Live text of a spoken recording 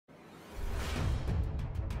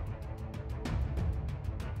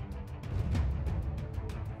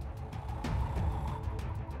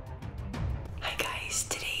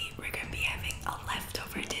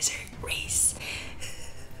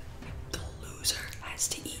seconds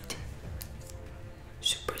to eat.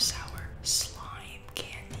 Super sour slime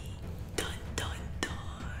candy. Dun dun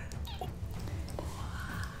dun.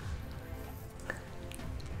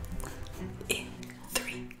 In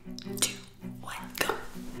 3, 2, 1, go.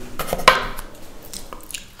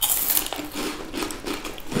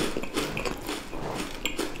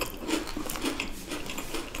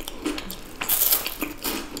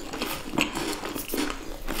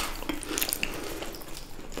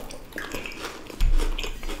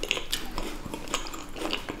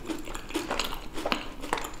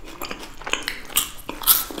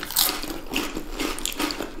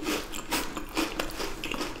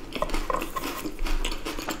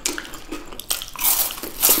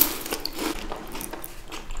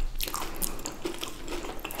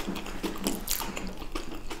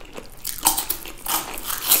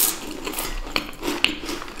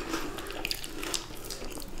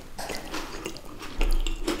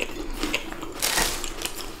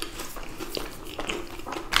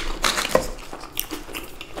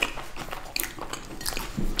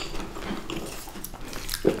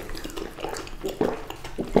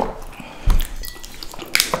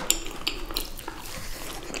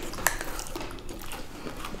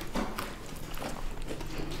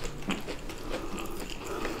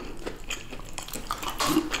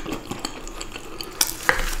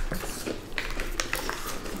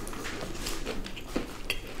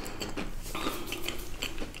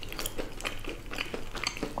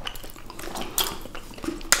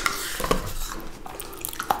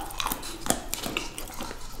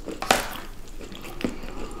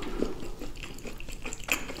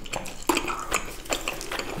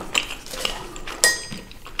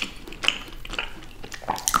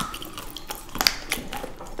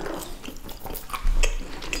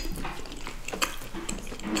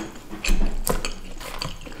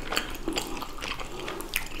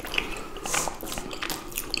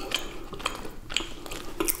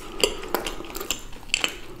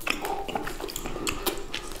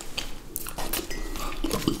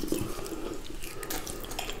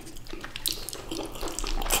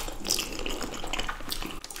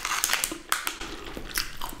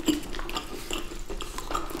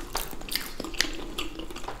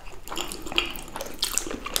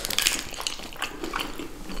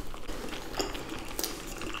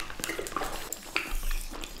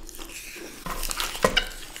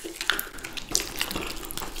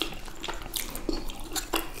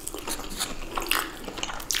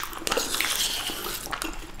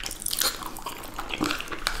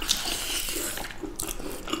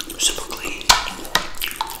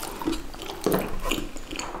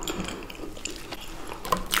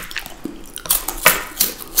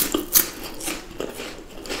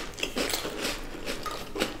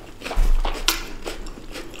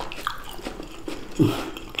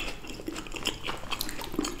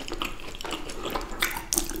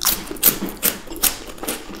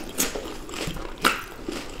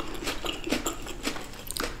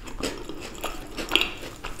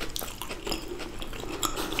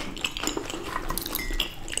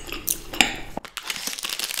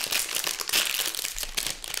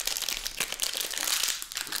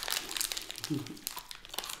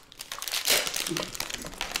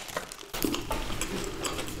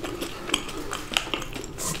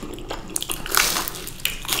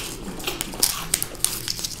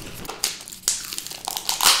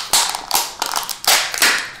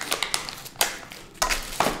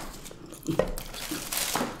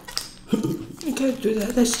 You can't do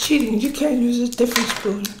that. That's cheating. You can't use a different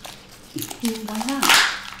spoon. Why not?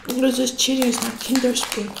 Because it's cheating. It's not Kinder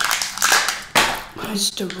spoon. That's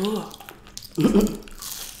the rule.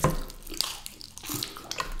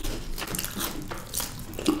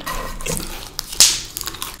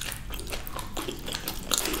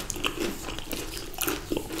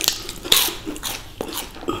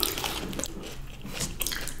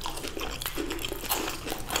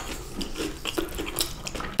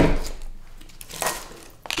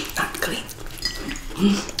 Not clean.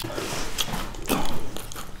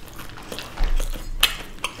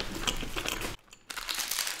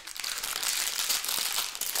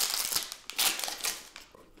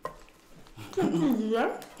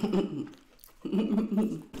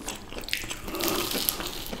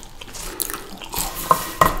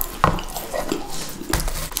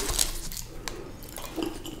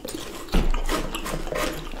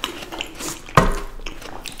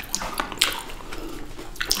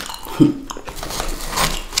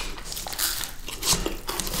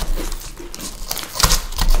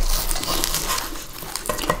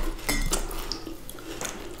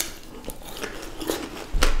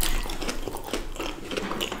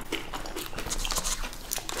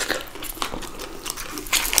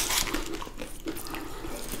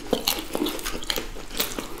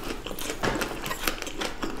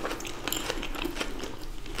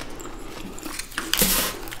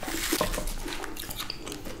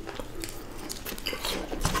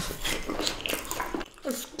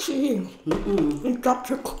 cheating. You dropped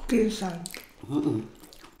your cookie inside.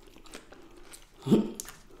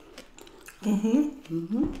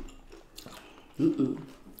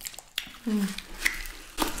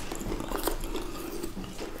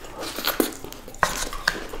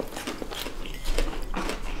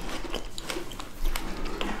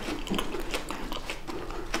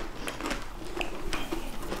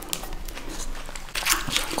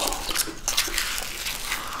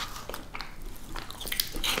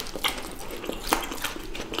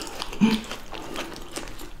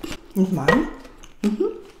 It's mine?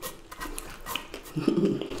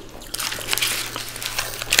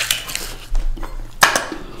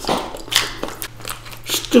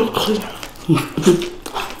 Still clear.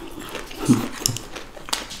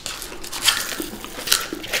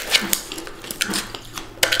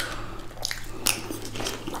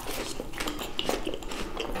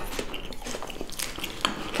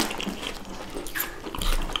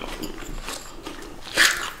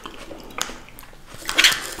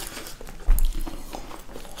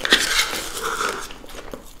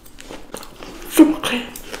 Okay.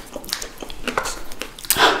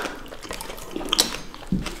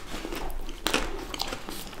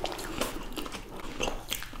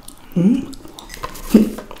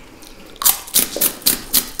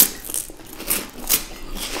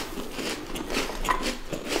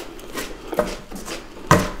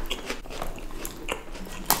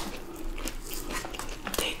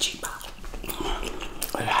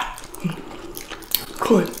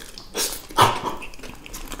 Good.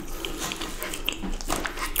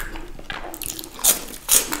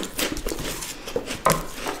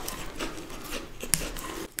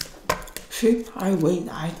 See,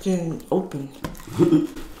 I didn't open. Good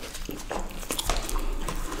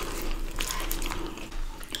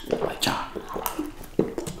job.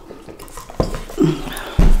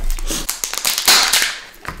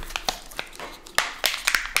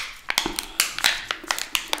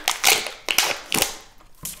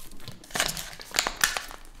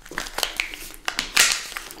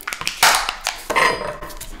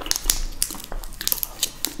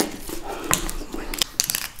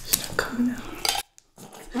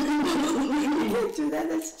 Do that,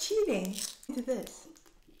 that's cheating. Do this.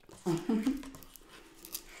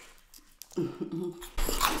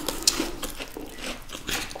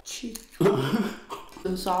 Cheat.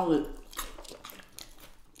 So solid.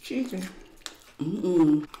 Cheating.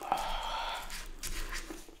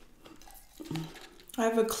 I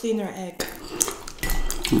have a cleaner egg.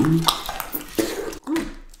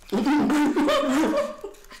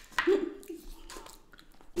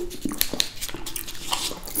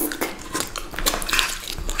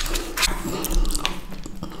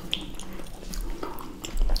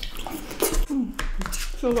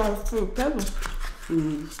 So a lot of fruit, pebbles.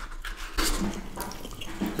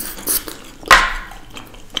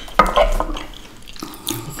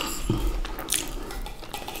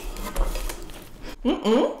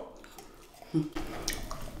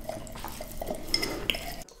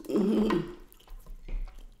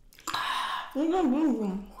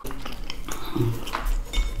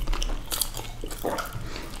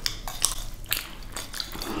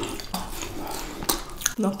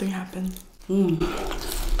 Nothing happened.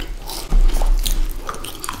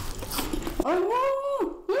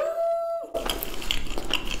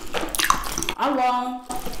 Hello.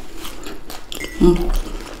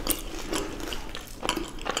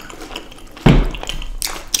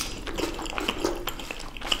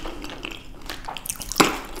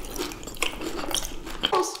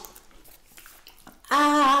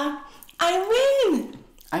 I win.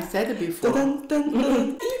 I said it before. Dun, dun,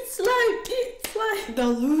 dun. Eat slime, eat slime. The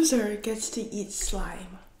loser gets to eat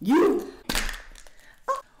slime. You.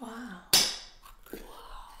 Oh. Wow.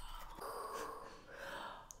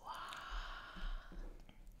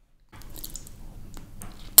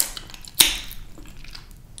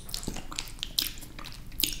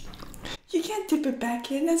 You can't dip it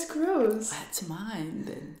back in, that's gross. That's mine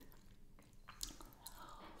then.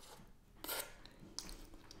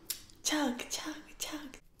 Chug, chug,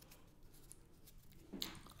 chug.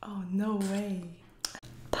 Oh, no way.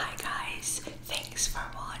 Bye guys, thanks for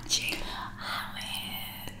watching. I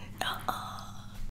win.